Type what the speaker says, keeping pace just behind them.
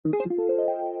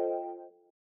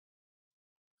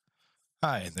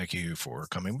Hi, thank you for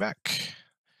coming back.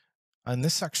 In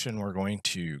this section, we're going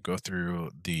to go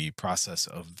through the process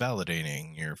of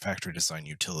validating your factory design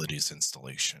utilities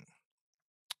installation.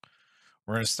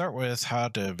 We're going to start with how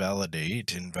to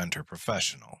validate Inventor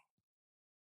Professional.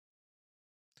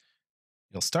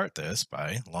 You'll start this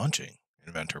by launching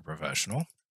Inventor Professional.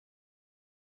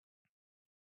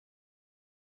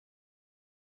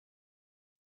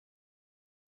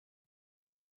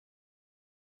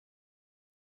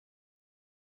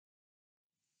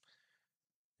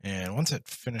 And once it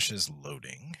finishes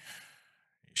loading,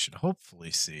 you should hopefully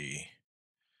see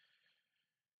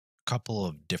a couple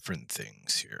of different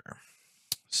things here.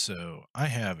 So I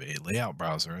have a layout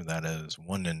browser that is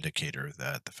one indicator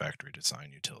that the factory design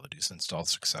utility is installed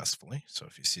successfully. So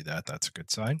if you see that, that's a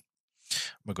good sign.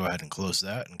 I'm going to go ahead and close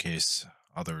that in case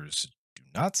others do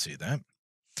not see that.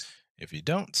 If you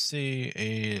don't see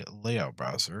a layout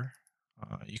browser,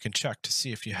 you can check to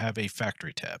see if you have a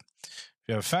factory tab. If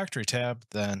you have a factory tab,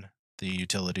 then the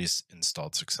utility is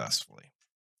installed successfully.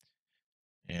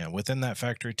 And within that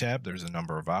factory tab, there's a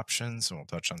number of options, and we'll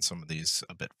touch on some of these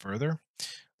a bit further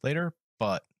later,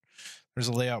 but there's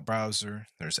a layout browser,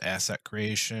 there's asset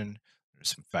creation, there's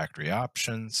some factory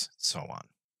options, so on.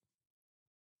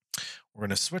 We're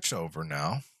going to switch over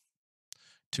now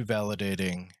to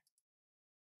validating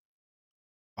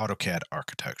AutoCAD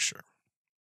architecture.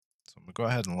 So I'm going to go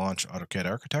ahead and launch AutoCAD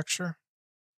architecture.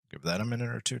 Give that a minute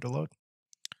or two to load.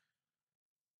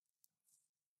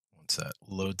 Once that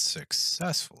loads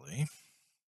successfully,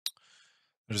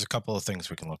 there's a couple of things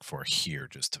we can look for here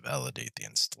just to validate the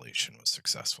installation was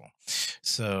successful.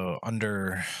 So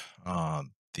under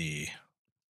the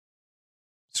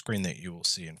screen that you will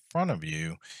see in front of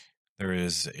you, there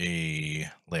is a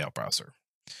layout browser.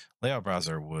 Layout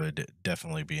browser would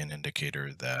definitely be an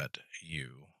indicator that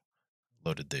you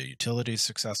loaded the utilities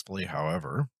successfully.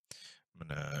 However, I'm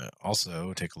going to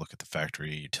also take a look at the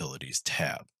factory utilities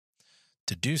tab.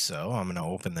 To do so, I'm going to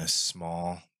open this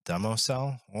small demo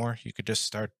cell, or you could just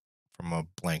start from a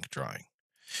blank drawing.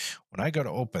 When I go to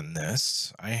open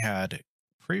this, I had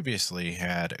previously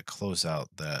had a closeout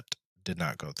that did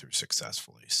not go through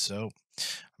successfully. So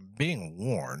I'm being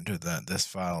warned that this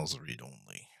file is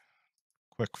read-only.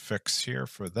 Quick fix here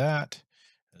for that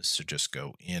is to just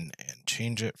go in and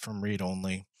change it from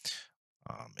read-only.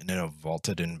 In a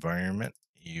vaulted environment,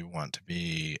 you want to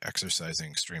be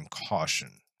exercising extreme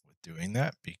caution with doing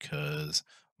that because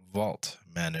Vault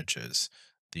manages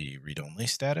the read-only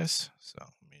status. So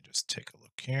let me just take a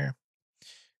look here.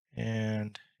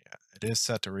 And yeah, it is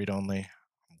set to read-only.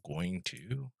 I'm going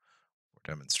to, for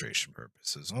demonstration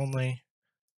purposes only,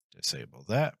 disable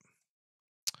that.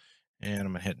 And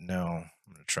I'm going to hit no.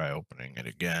 I'm going to try opening it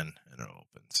again, and it'll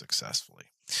open successfully.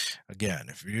 Again,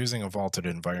 if you're using a vaulted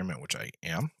environment, which I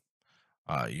am,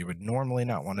 you would normally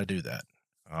not want to do that.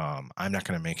 I'm not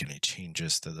going to make any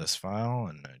changes to this file,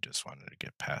 and I just wanted to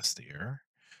get past the error.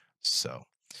 So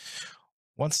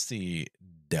once the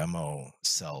demo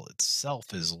cell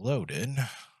itself is loaded,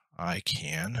 I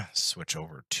can switch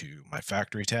over to my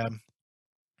factory tab,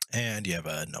 and you have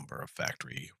a number of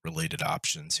factory related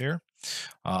options here.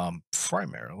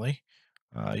 Primarily,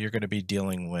 you're going to be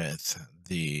dealing with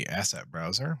the asset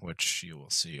browser, which you will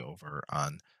see over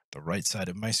on the right side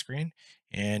of my screen,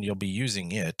 and you'll be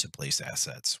using it to place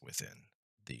assets within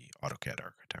the AutoCAD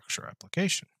architecture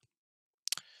application.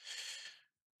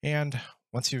 And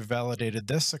once you've validated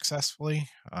this successfully,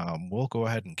 we'll go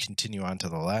ahead and continue on to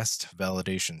the last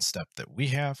validation step that we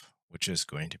have, which is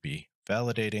going to be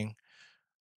validating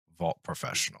Vault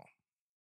Professional.